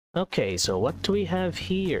Okay, so what do we have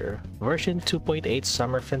here? Version 2.8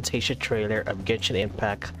 Summer Fantasia trailer of Genshin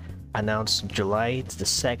Impact announced July the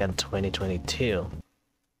 2nd, 2022.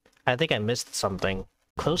 I think I missed something.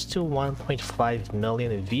 Close to 1.5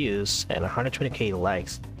 million views and 120k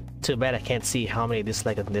likes. Too bad I can't see how many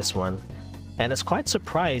dislikes on this one. And it's quite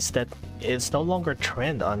surprised that it's no longer a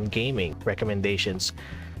trend on gaming recommendations.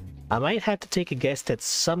 I might have to take a guess that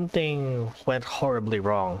something went horribly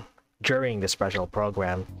wrong during the special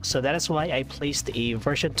program. So that is why I placed a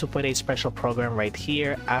version 2.8 special program right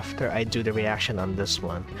here after I do the reaction on this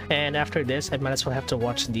one. And after this, I might as well have to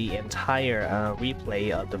watch the entire replay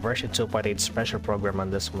of the version 2.8 special program on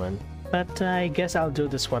this one. But I guess I'll do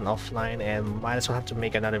this one offline and might as well have to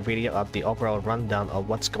make another video of the overall rundown of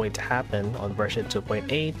what's going to happen on version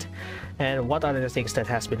 2.8 and what are the things that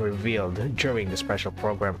has been revealed during the special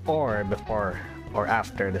program or before or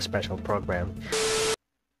after the special program.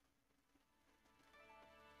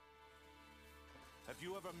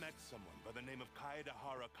 Met someone by the name of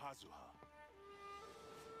Kazuha.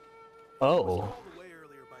 Oh. I was called away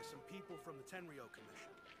earlier by some people from the Tenryou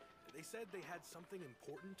Commission. They said they had something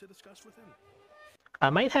important to discuss with him. I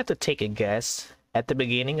might have to take a guess. At the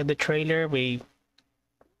beginning of the trailer,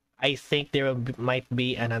 I think there might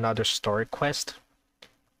be another story quest.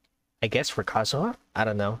 I guess for Kazuha? I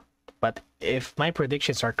don't know. But if my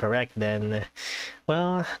predictions are correct, then,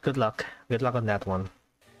 well, good luck. Good luck on that one.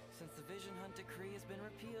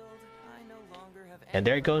 And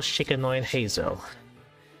there goes Shikanoin Heizou.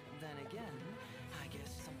 Then again, I guess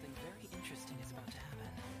something very interesting is about to happen.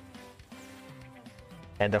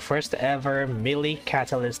 And the first ever melee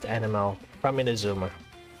catalyst animal from Inazuma.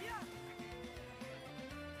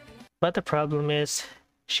 But the problem is,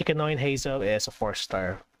 Shikanoin Heizou is a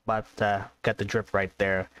 4-star, but got the drip right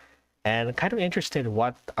there. And kind of interested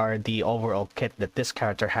what are the overall kit that this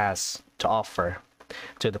character has to offer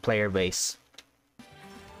to the player base.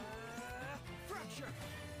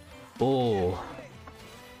 Oh,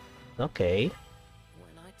 okay.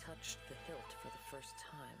 When I touched the hilt for the first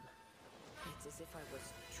time, it's as if I was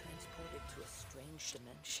transported to a strange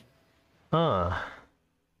dimension. Huh.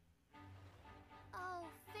 Oh,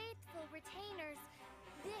 faithful retainers,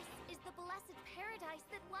 this is the blessed paradise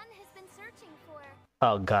that one has been searching for.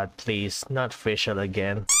 Oh god, please, not Fischl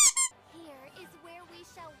again. Here is where we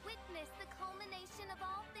shall witness the culmination of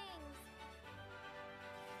all things.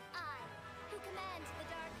 I, who command the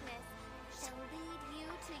darkness, shall lead you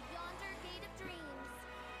to yonder gate of dreams.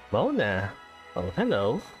 Mona. Oh,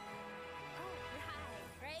 hello. Oh,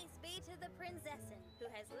 right. Praise be to the princessin who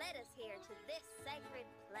has led us here to this sacred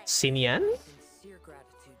place. Xinyan? Sincere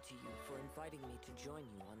gratitude to you for inviting me to join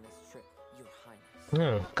you on this trip, Your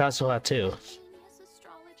Highness. Kazuha too. Genius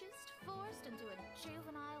astrologist forced into a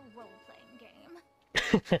juvenile role-playing game.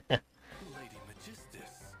 Lady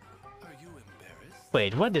Magistus, are you embarrassed?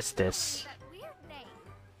 Wait, what is this? That weird name.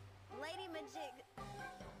 Lady Majig...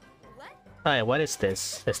 What? Hi, what is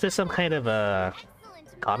this? Is this some kind of a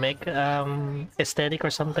Excellent comic aesthetic or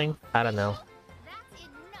something? I don't know. That's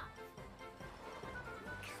enough.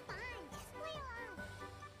 Come on, just play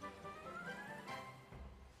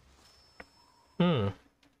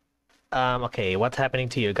along. Okay, what's happening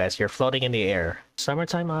to you guys? You're floating in the air.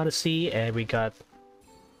 Summertime Odyssey, and we got...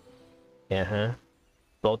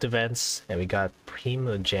 both events, and we got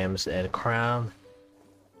Primo Gems and Crown.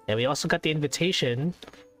 And we also got the invitation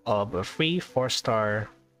of a free 4-star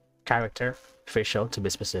character, Fischl to be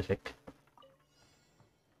specific.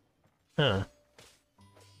 Huh.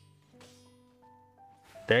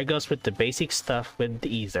 There goes with the basic stuff with the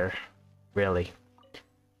ether. Really.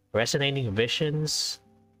 Resonating visions.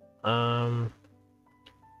 We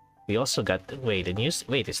also got wait,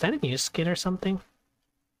 is that a new skin or something?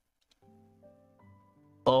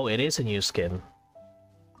 Oh, it is a new skin.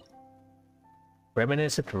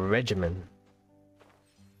 Reminiscent Regimen.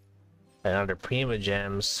 Another Prima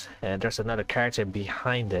Gems, and there's another character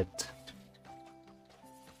behind it.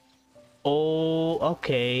 Oh,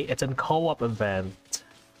 okay, it's a co-op event.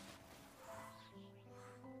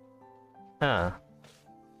 Huh.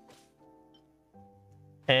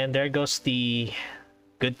 And there goes the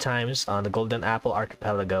good times on the Golden Apple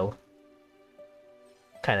Archipelago.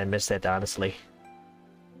 Kinda missed it, honestly.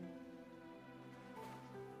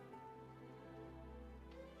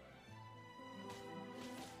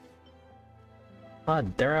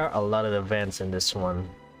 There are a lot of events in this one.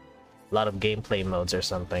 A lot of gameplay modes or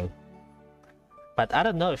something. But I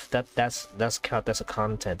don't know if that's count as a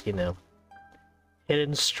content, you know.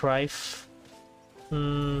 Hidden Strife.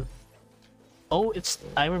 Oh,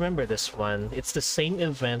 I remember this one. It's the same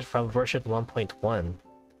event from version 1.1.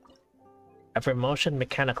 Affirmation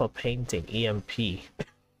Mechanical Painting, EMP.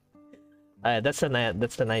 That's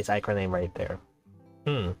the nice icon name right there.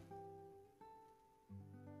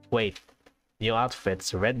 Wait, new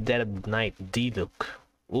outfits. Red Dead Knight Diluc.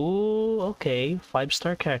 Ooh, okay.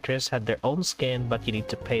 5-star characters had their own skin, but you need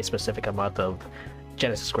to pay a specific amount of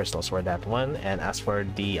Genesis crystals for that one. And as for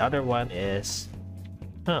the other one is,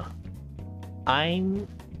 I'm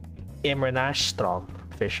Imrenastrom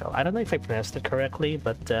Fischl. I don't know if I pronounced it correctly,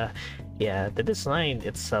 but yeah, the design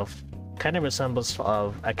itself kind of resembles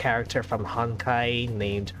of a character from Honkai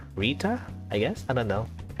named Rita, I guess. I don't know.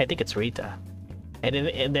 I think it's Rita.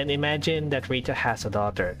 And then imagine that Rita has a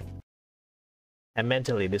daughter, a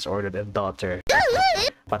mentally disordered daughter.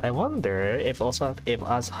 But I wonder if Oz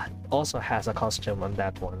also has a costume on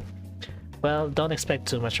that one. Well, don't expect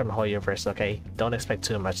too much from Hoyoverse, okay? Don't expect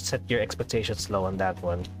too much. Set your expectations low on that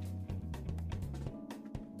one.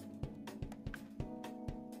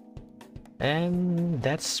 And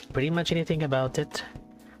that's pretty much anything about it.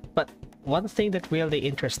 But one thing that really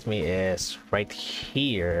interests me is right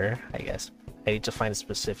here, I guess. I need to find a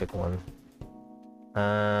specific one.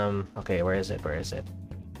 Okay, where is it? Where is it?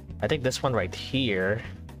 I think this one right here.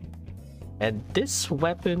 And this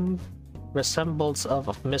weapon resembles of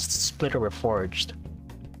a Mist Splitter Reforged.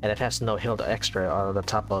 And it has no hilt extra on the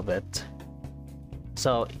top of it.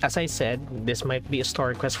 So, as I said, this might be a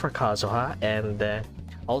story quest for Kazuha, and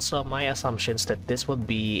also my assumptions that this would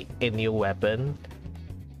be a new weapon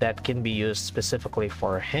that can be used specifically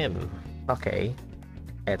for him. Okay.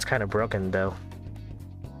 It's kind of broken though.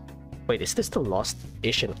 Wait, is this the Lost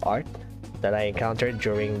Asian art that I encountered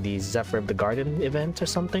during the Zephyr of the Garden event or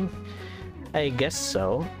something? I guess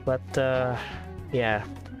so, but yeah,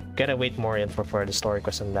 gotta wait more info for the story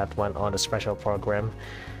quest on that one on the special program.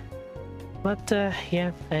 But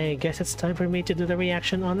yeah, I guess it's time for me to do the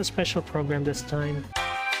reaction on the special program this time.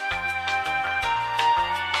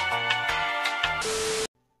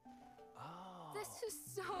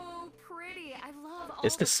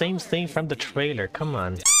 It's the same thing from the trailer, come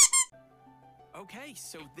on. Okay,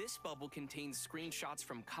 so this bubble contains screenshots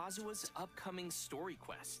from Kazuha's upcoming story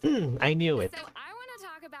quest. I knew it. So I want to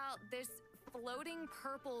talk about this floating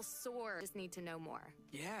purple sword. Just need to know more.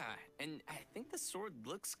 Yeah, and I think the sword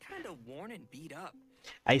looks kind of worn and beat up.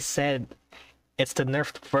 I said it's the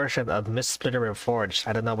nerfed version of Mist Splitter Reforged.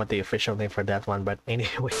 I don't know what the official name for that one, but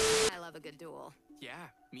anyway. I love a good duel. Yeah,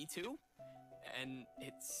 me too. And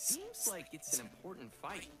it seems like it's an important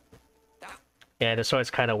fight. Yeah, the sword's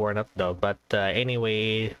kind of worn up though, but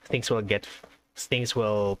anyway, things went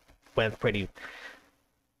pretty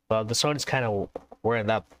well. The sword is kind of worn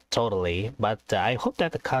up totally, but I hope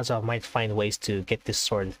that the Kazuha might find ways to get this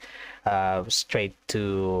sword straight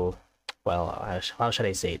to, well, how should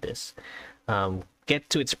I say this? Get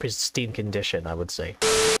to its pristine condition, I would say.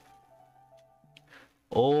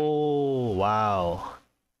 Oh wow.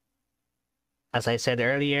 As I said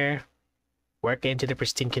earlier, work into the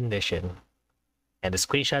pristine condition. And the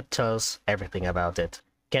screenshot tells everything about it.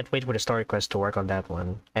 Can't wait for the story quest to work on that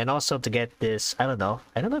one. And also to get this, I don't know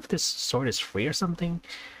if this sword is free or something.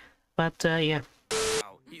 But yeah.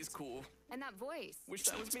 Wow, he's cool. And that voice. Wish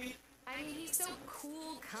that was me. I mean, he's so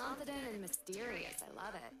cool, confident, and mysterious. I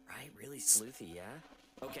love it. Right, really sleuthy, yeah?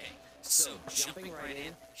 Okay, so jumping right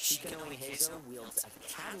in, Shikanoin Heizou wields a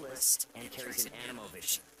catalyst and carries an animo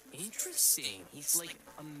vision. Interesting. He's like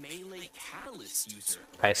a melee catalyst user.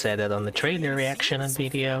 I said that on the trailer reaction and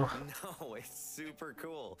video. No, it's super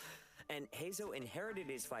cool. And Heizou inherited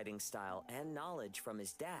his fighting style and knowledge from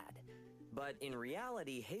his dad. But in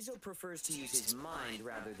reality, Heizou prefers to use his mind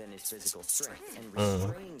rather than his physical strength, and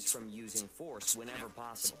refrains from using force whenever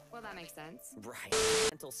possible. Well, that makes sense. Right.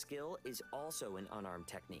 Elemental skill is also an unarmed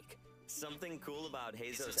technique. Something cool about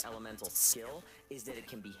Heizou's elemental skill is that it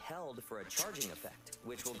can be held for a charging effect,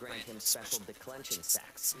 which will grant him special declension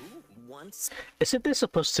stacks. Isn't this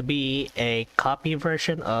supposed to be a copy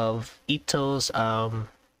version of Ito's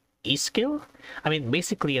E-skill? I mean,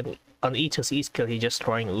 basically on Ito's E-skill, he's just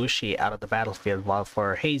throwing Ushi out of the battlefield, while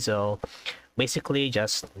for Heizou, basically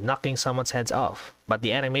just knocking someone's heads off. But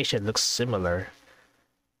the animation looks similar.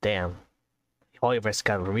 Damn. Hoyoverse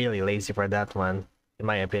got really lazy for that one, in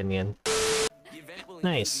my opinion. The event will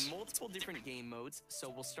Nice. include multiple different game modes, so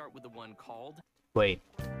we'll start with the one called Wait.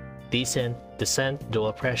 Decent, Descent,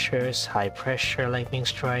 Dual Pressures, High Pressure, Lightning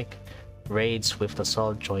Strike, Raid, Swift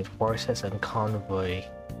Assault, Joint Forces, and Convoy.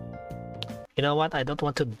 You know what? I don't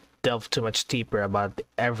want to delve too much deeper about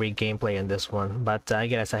every gameplay in this one, but I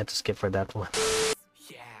guess I had to skip for that one.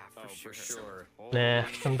 Yeah, For sure. Nah,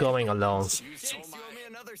 I'm going alone.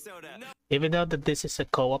 Even though that this is a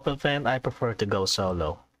co-op event, I prefer to go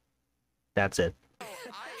solo. That's it. I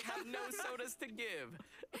have no sodas to give.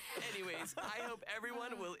 Anyways, friends. I hope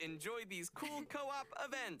everyone will enjoy these cool co-op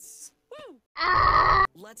events. Woo!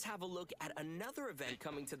 Let's have a look at another event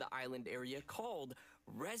coming to the island area called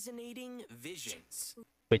Resonating Visions.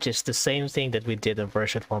 Which is the same thing that we did in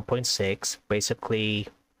version 1.6. Basically,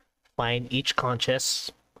 find each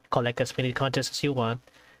contest, collect as many contests as you want,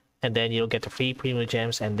 and then you'll get the free premium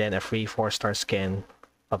gems and then a free 4-star skin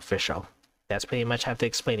of Fischl. That's pretty much have to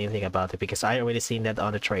explain anything about it because I already seen that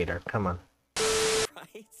on the trailer. Come on.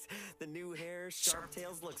 Right? The new hair, sharp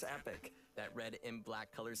tails looks epic. That red and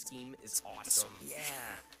black color scheme is awesome. Yeah.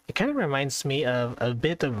 It kind of reminds me of a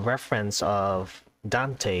bit of reference of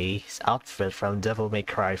Dante's outfit from Devil May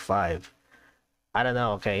Cry 5. I don't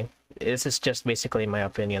know, okay? This is just basically my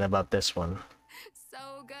opinion about this one.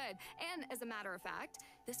 So good. And as a matter of fact,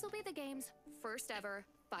 this will be the game's first ever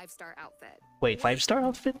 5-star outfit. Wait, 5-star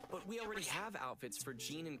outfit? But we already have outfits for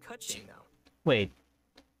Jean and Kutching now. Wait.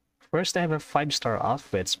 First ever 5-star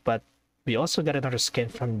outfits, but we also got another skin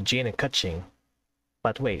from Jean and Kutching.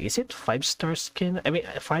 But wait, is it 5-star skin? I mean,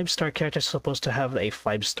 5-star characters supposed to have a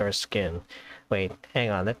 5-star skin. Wait, hang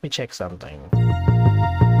on, let me check something.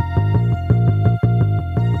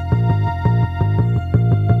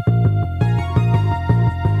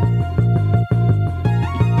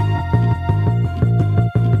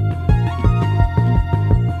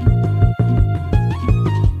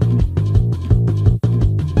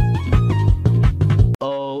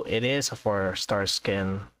 Oh, it is a 4-star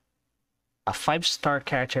skin. A 5-star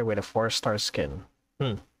character with a 4-star skin.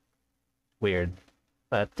 Weird.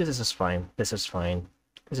 But this is fine. This is fine.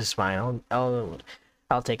 This is fine.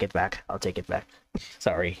 I'll take it back. I'll take it back.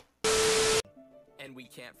 Sorry. And we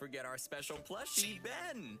can't forget our special plushie,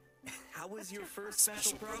 Ben. How was your first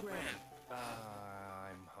special program?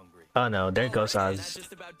 I'm hungry. Oh no, there goes Alright, Oz. That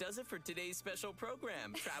just about does it for today's special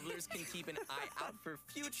program. Travelers can keep an eye out for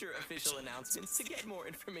future official announcements to get more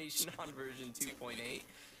information on version 2.8.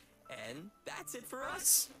 And that's it for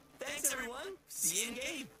us. Thanks, everyone. See you in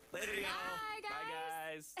game. Later, y'all.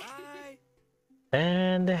 Bye, guys. Bye.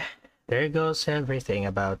 And there goes everything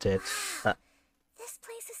about it. This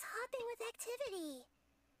place is hopping with activity.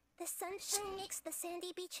 The sunshine makes the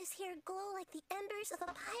sandy beaches here glow like the embers of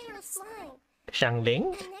a pyro slime.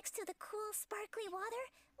 Xiangling? And next to the cool, sparkly water,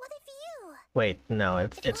 what a view! Wait, no,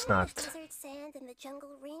 If it's all not. the desert sand and the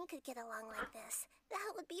jungle ring could get along like this,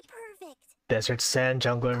 that would be perfect. Desert sand,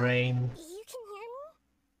 jungle rain. You can hear me?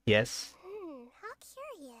 Yes. How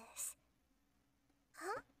curious.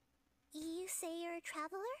 Huh? You say you're a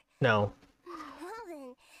traveler? No. Well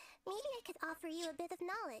then, maybe I could offer you a bit of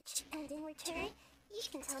knowledge, and in return, you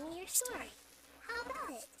can tell me your story. How about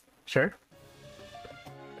it? Sure.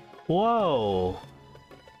 Whoa.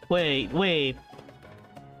 Wait. Wait,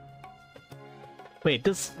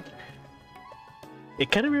 this... It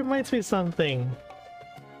kind of reminds me of something.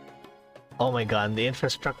 Oh my god, the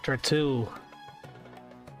infrastructure too.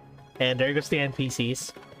 And there goes the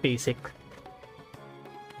NPCs. Basic.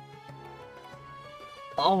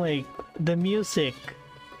 Oh my... The music.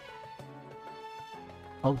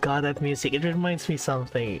 Oh god, that music. It reminds me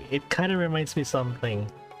something. It kind of reminds me something.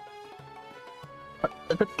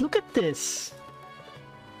 But look at this.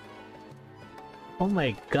 Oh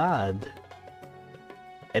my god.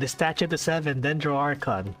 It is Statue of the Seven, Dendro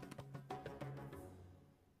Archon.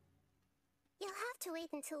 You'll have to wait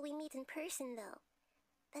until we meet in person, though.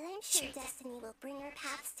 But I'm sure destiny will bring our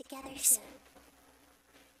paths together soon.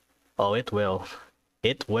 Oh, it will.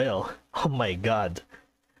 It will. Oh my god.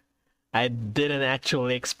 I didn't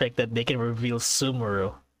actually expect that they can reveal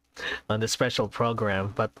SUMERU on the special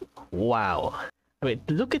program, but wow. I mean,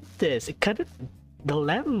 look at this. It kind of... The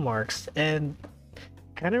landmarks and...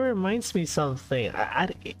 kind of reminds me something.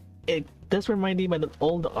 It does remind me of an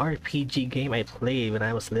old RPG game I played when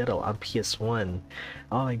I was little on PS1.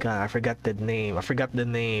 Oh my god, I forgot the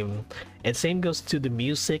name. And same goes to the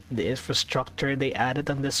music, the infrastructure they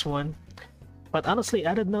added on this one. But honestly,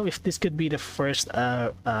 I don't know if this could be the first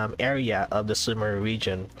area of the SUMERU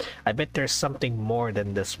region. I bet there's something more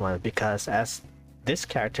than this one because as this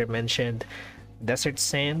character mentioned, desert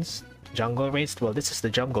sands, jungle race. Well, this is the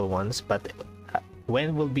jungle ones, but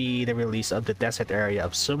when will be the release of the desert area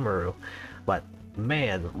of SUMERU? But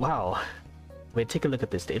man, wow. I mean, take a look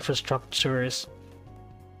at this. The infrastructures.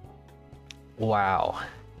 Wow.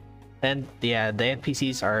 And yeah, the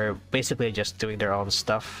NPCs are basically just doing their own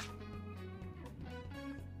stuff.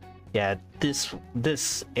 Yeah,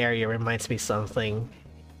 this area reminds me something.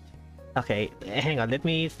 Okay, hang on, let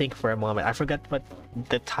me think for a moment. I forgot what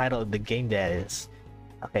the title of the game that is.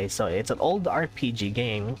 Okay, so it's an old RPG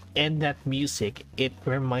game, and that music, it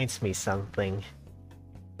reminds me something.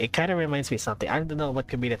 It kind of reminds me of something. I don't know what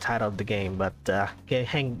could be the title of the game, but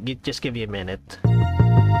just give you a minute.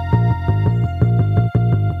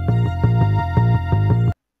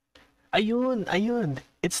 Ayun!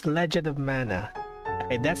 It's Legend of Mana.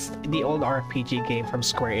 Okay, that's the old RPG game from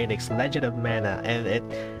Square Enix, Legend of Mana, and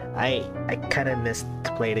I kind of missed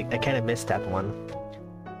I kind of missed that one.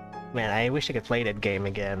 Man, I wish I could play that game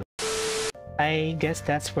again. I guess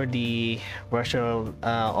that's for the virtual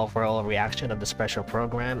overall reaction of the special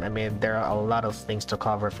program. I mean, there are a lot of things to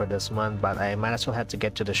cover for this one, but I might as well have to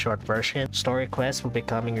get to the short version. Story quest will be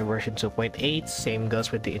coming in version 2.8. Same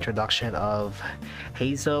goes with the introduction of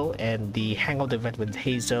Heizou and the Hangout event with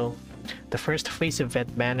Heizou. The first phase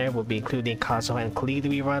event banner will be including Kazuha and Klee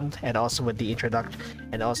rerun, and also with the introduction,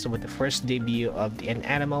 and also with the first debut of an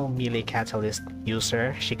animal melee catalyst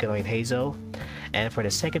user, Shikanoin Heizou. And for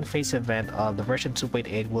the second phase event of the version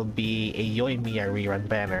 2.8 will be a Yoimiya rerun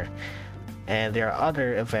banner. And there are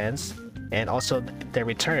other events, and also the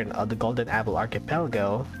return of the Golden Apple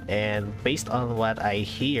Archipelago. And based on what I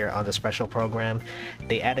hear on the special program,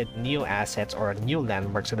 they added new assets or new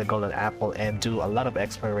landmarks to the Golden Apple and do a lot of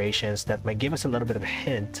explorations that might give us a little bit of a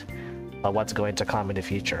hint of what's going to come in the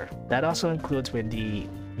future. That also includes with the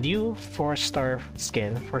new 4-star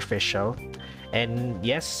skin for Fischl. And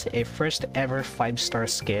yes, a first ever 5-star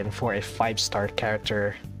skin for a 5-star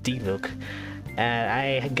character, Diluc. And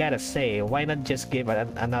I gotta say, why not just give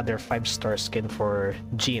another 5-star skin for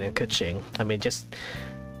Jean and Kuching? I mean,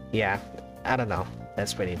 yeah, I don't know.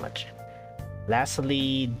 That's pretty much it.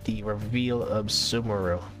 Lastly, the reveal of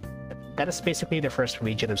SUMERU. That is basically the first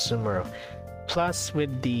region of SUMERU. Plus,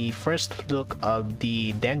 with the first look of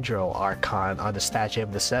the Dendro Archon on the Statue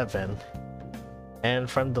of the Seven. And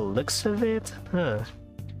from the looks of it,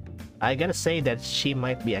 I gotta say that she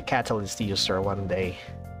might be a catalyst user one day.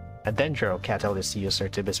 A Dendro catalyst user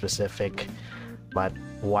to be specific. But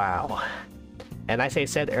wow. And as I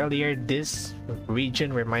said earlier, this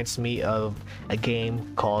region reminds me of a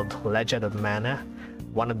game called Legend of Mana.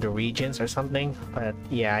 One of the regions or something. But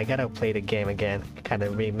yeah, I gotta play the game again. Kind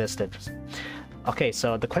of missed it. Okay,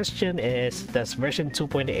 so the question is, does version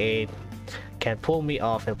 2.8 can pull me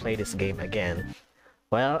off and play this game again?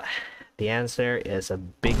 Well, the answer is a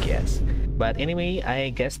big yes. But anyway, I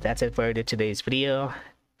guess that's it for today's video.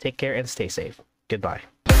 Take care and stay safe. Goodbye.